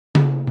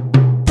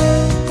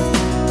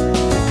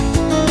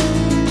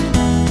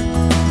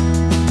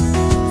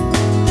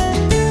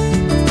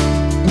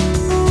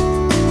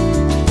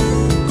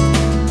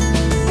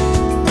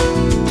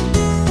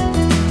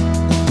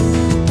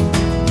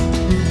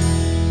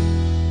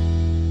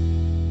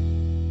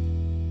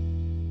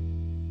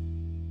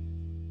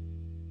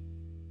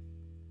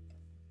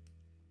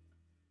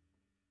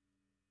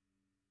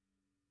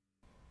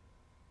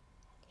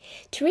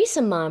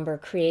Teresa Momber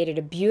created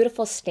a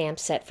beautiful stamp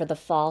set for the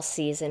fall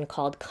season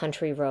called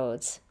Country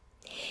Roads.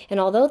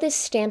 And although this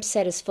stamp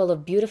set is full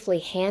of beautifully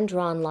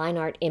hand-drawn line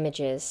art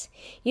images,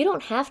 you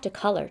don't have to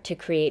color to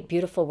create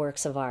beautiful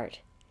works of art.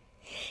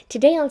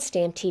 Today on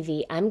Stamp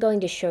TV, I'm going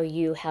to show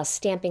you how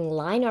stamping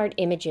line art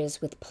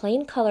images with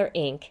plain color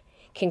ink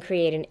can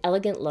create an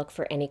elegant look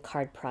for any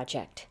card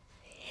project.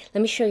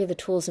 Let me show you the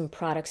tools and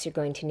products you're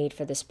going to need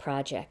for this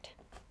project.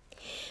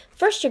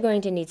 First, you're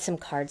going to need some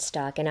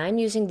cardstock, and I'm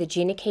using the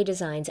Gina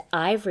Designs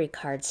Ivory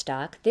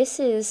cardstock. This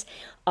is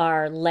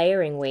our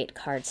layering weight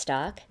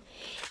cardstock.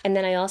 And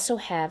then I also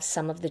have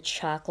some of the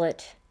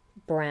chocolate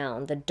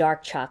brown, the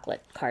dark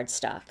chocolate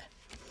cardstock.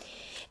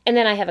 And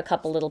then I have a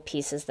couple little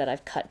pieces that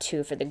I've cut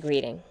too for the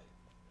greeting.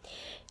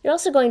 You're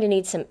also going to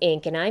need some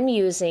ink, and I'm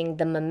using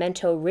the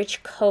Memento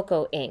Rich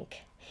Cocoa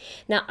ink.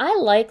 Now, I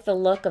like the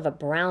look of a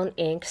brown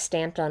ink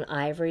stamped on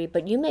ivory,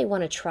 but you may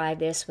want to try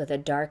this with a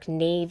dark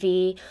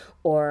navy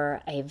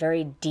or a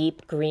very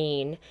deep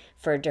green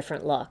for a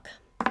different look.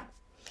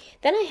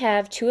 Then I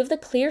have two of the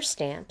clear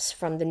stamps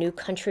from the new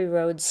Country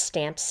Roads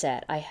stamp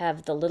set. I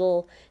have the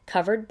little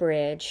covered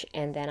bridge,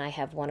 and then I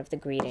have one of the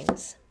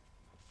greetings.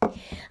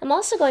 I'm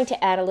also going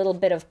to add a little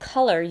bit of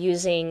color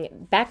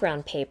using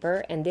background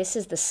paper, and this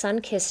is the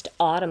Sun-Kissed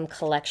Autumn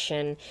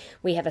collection.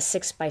 We have a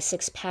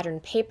 6x6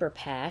 pattern paper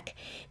pack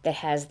that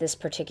has this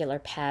particular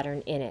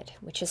pattern in it,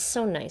 which is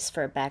so nice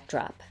for a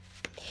backdrop.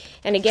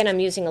 And again, I'm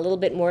using a little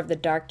bit more of the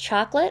dark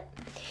chocolate.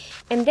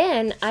 And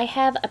then I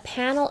have a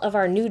panel of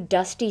our new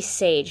Dusty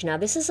Sage. Now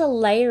this is a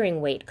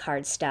layering weight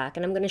cardstock,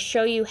 and I'm going to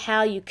show you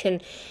how you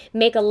can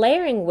make a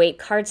layering weight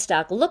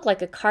cardstock look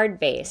like a card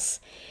base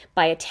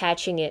by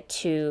attaching it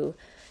to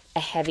a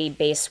heavy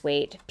base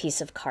weight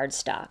piece of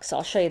cardstock. So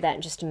I'll show you that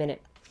in just a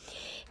minute.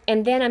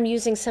 And then I'm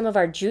using some of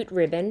our jute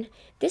ribbon.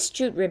 This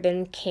jute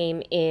ribbon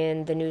came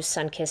in the new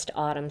Sun-Kissed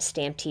Autumn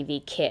Stamp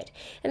TV kit.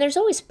 And there's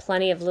always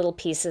plenty of little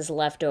pieces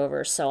left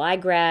over, so I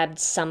grabbed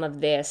some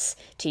of this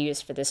to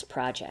use for this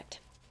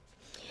project.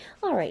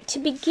 All right, to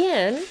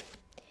begin,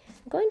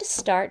 I'm going to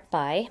start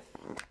by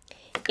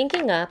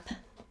inking up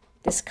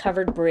this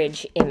covered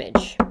bridge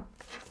image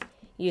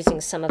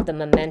using some of the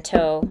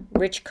Memento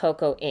Rich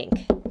Cocoa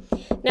ink.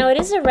 Now, it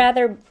is a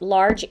rather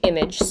large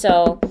image,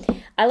 so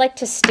I like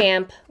to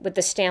stamp with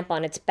the stamp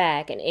on its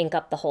back and ink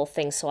up the whole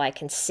thing so I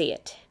can see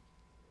it.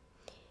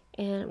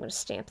 And I'm going to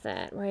stamp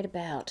that right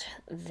about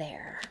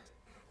there.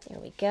 There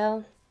we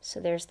go. So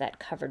there's that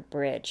covered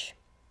bridge.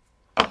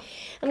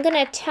 I'm going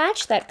to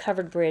attach that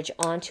covered bridge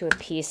onto a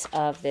piece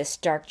of this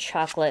dark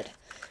chocolate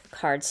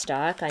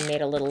cardstock. I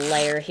made a little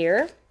layer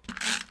here.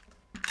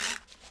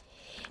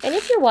 And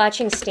if you're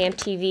watching Stamp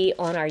TV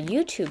on our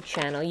YouTube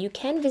channel, you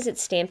can visit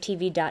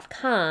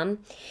stamptv.com.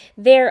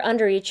 There,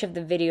 under each of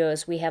the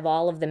videos, we have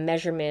all of the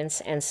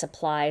measurements and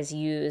supplies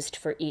used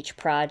for each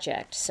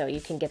project. So you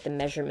can get the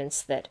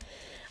measurements that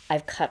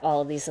I've cut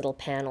all of these little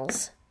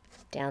panels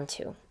down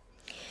to.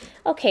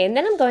 Okay, and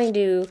then I'm going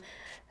to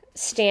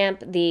stamp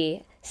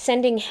the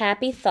Sending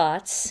Happy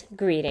Thoughts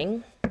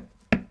greeting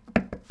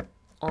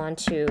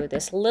onto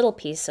this little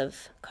piece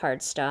of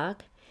cardstock.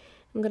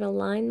 I'm going to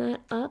line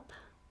that up.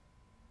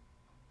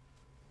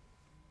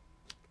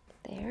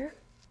 There.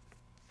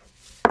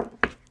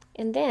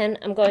 And then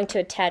I'm going to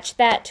attach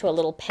that to a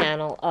little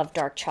panel of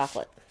dark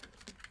chocolate.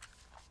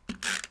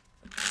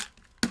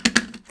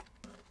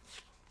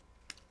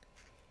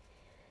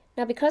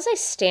 Now, because I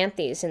stamped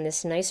these in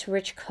this nice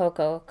rich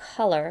cocoa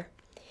color,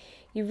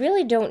 you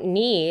really don't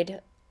need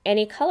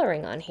any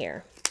coloring on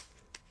here.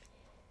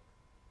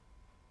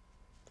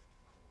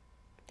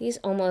 These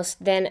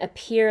almost then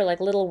appear like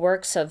little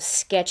works of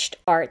sketched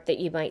art that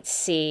you might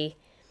see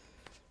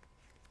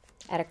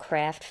at a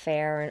craft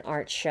fair or an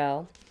art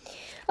show.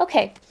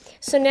 Okay,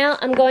 so now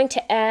I'm going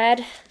to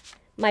add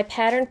my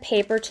pattern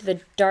paper to the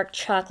dark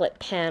chocolate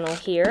panel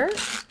here.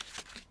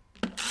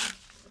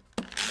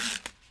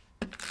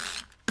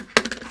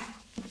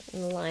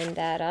 And line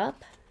that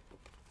up.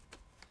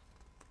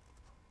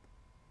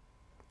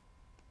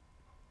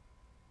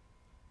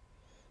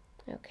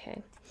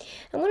 Okay,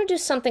 I want to do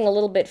something a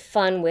little bit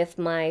fun with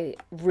my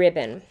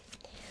ribbon.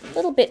 A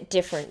little bit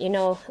different. You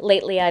know,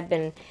 lately I've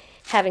been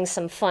having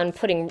some fun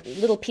putting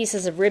little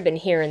pieces of ribbon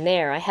here and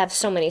there. I have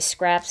so many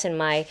scraps in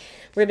my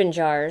ribbon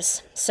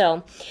jars.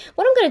 So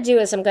what I'm going to do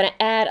is I'm going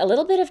to add a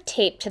little bit of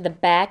tape to the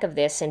back of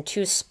this in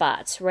two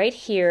spots, right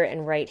here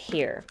and right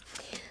here.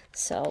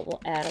 So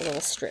we'll add a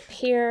little strip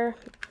here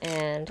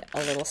and a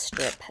little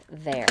strip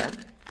there.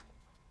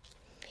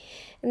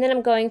 And then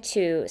I'm going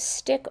to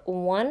stick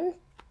one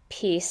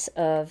piece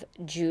of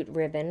jute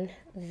ribbon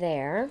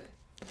there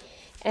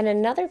and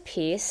another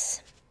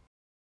piece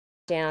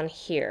down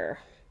here,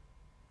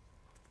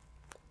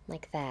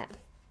 like that.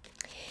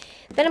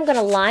 Then I'm going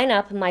to line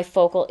up my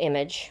focal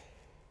image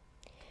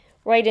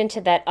right into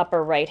that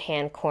upper right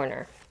hand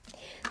corner.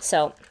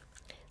 So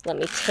let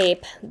me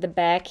tape the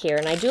back here,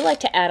 and I do like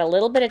to add a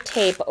little bit of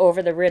tape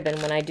over the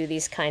ribbon when I do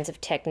these kinds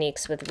of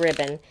techniques with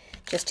ribbon,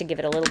 just to give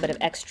it a little bit of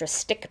extra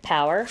stick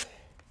power.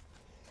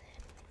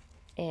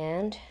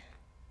 And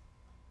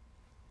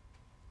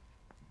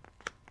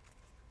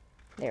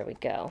There we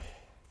go.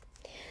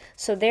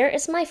 So there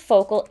is my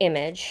focal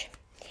image.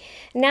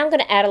 Now I'm going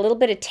to add a little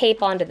bit of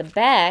tape onto the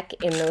back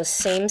in those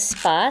same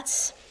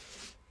spots.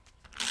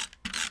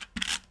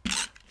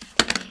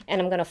 And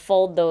I'm going to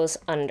fold those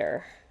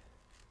under.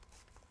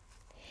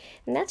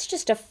 And that's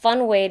just a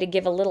fun way to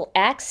give a little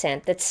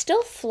accent that's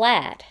still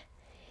flat.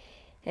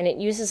 And it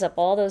uses up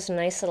all those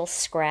nice little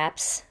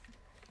scraps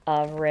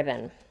of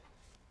ribbon.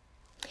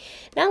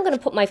 Now I'm going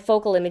to put my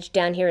focal image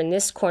down here in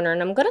this corner,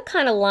 and I'm going to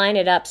kind of line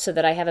it up so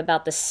that I have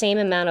about the same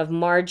amount of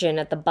margin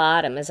at the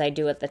bottom as I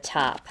do at the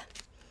top.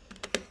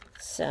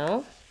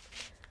 So,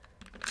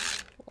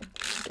 we'll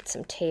get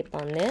some tape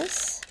on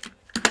this.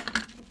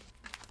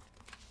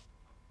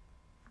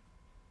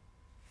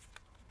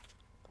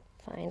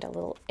 Find a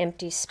little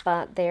empty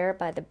spot there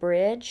by the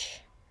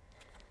bridge.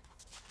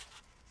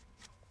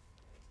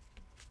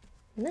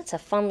 And that's a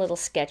fun little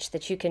sketch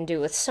that you can do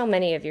with so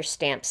many of your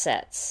stamp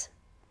sets.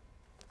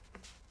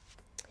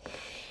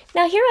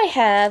 Now here I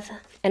have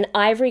an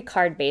ivory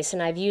card base,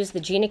 and I've used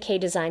the Gina K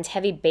Designs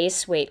heavy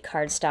base weight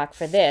cardstock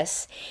for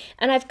this.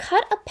 And I've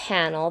cut a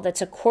panel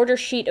that's a 1/4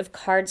 sheet of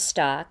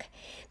cardstock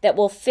that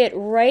will fit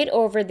right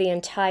over the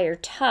entire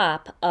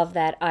top of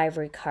that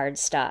ivory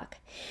cardstock.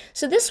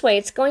 So this way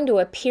it's going to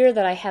appear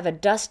that I have a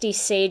dusty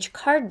sage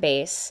card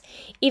base,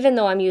 even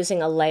though I'm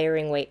using a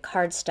layering weight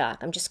cardstock.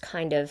 I'm just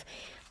kind of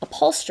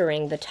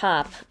upholstering the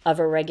top of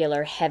a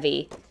regular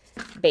heavy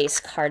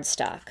base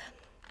cardstock.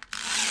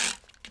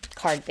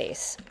 Card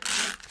base.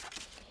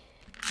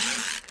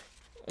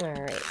 All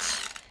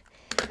right.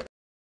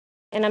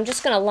 And I'm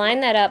just going to line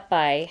that up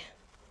by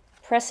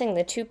pressing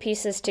the two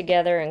pieces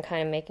together and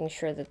kind of making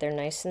sure that they're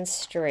nice and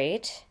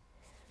straight.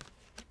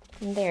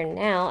 And there,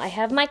 now I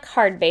have my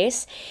card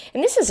base,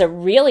 and this is a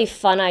really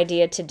fun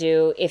idea to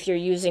do if you're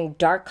using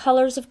dark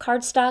colors of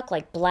cardstock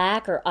like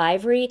black or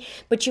ivory,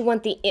 but you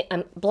want the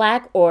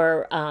black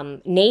or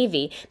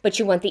navy, but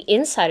you want the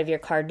inside of your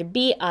card to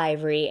be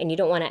ivory and you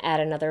don't want to add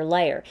another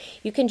layer.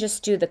 You can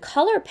just do the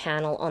color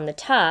panel on the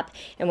top,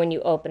 and when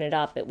you open it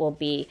up it will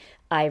be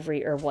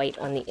ivory or white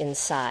on the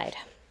inside.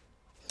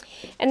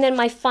 And then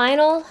my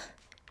final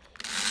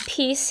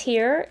piece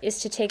here is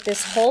to take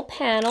this whole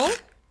panel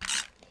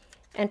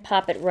and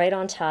pop it right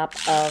on top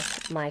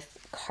of my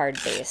card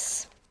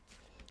base.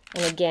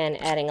 And again,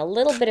 adding a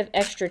little bit of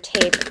extra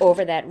tape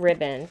over that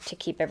ribbon to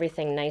keep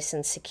everything nice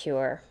and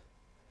secure.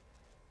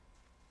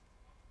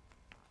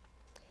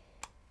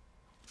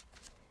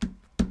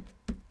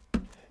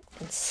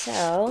 And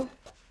so,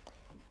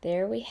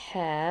 there we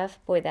have,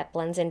 boy, that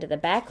blends into the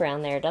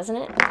background there, doesn't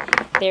it?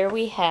 There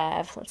we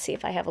have, let's see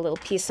if I have a little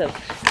piece of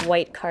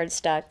white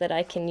cardstock that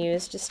I can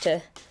use just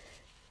to,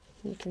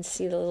 you can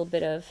see the little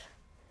bit of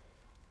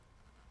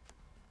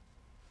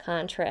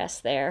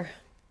contrast there.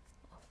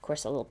 Of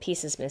course, a little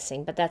piece is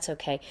missing, but that's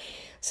okay.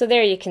 So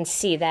there you can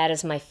see that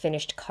is my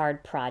finished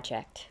card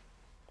project.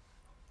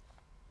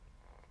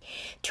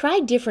 Try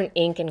different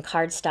ink and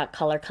cardstock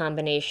color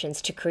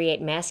combinations to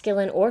create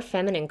masculine or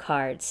feminine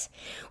cards,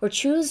 or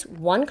choose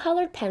one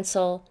colored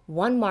pencil,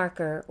 one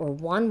marker, or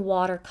one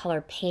watercolor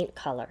paint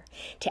color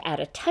to add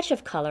a touch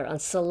of color on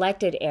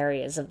selected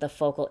areas of the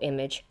focal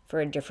image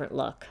for a different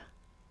look.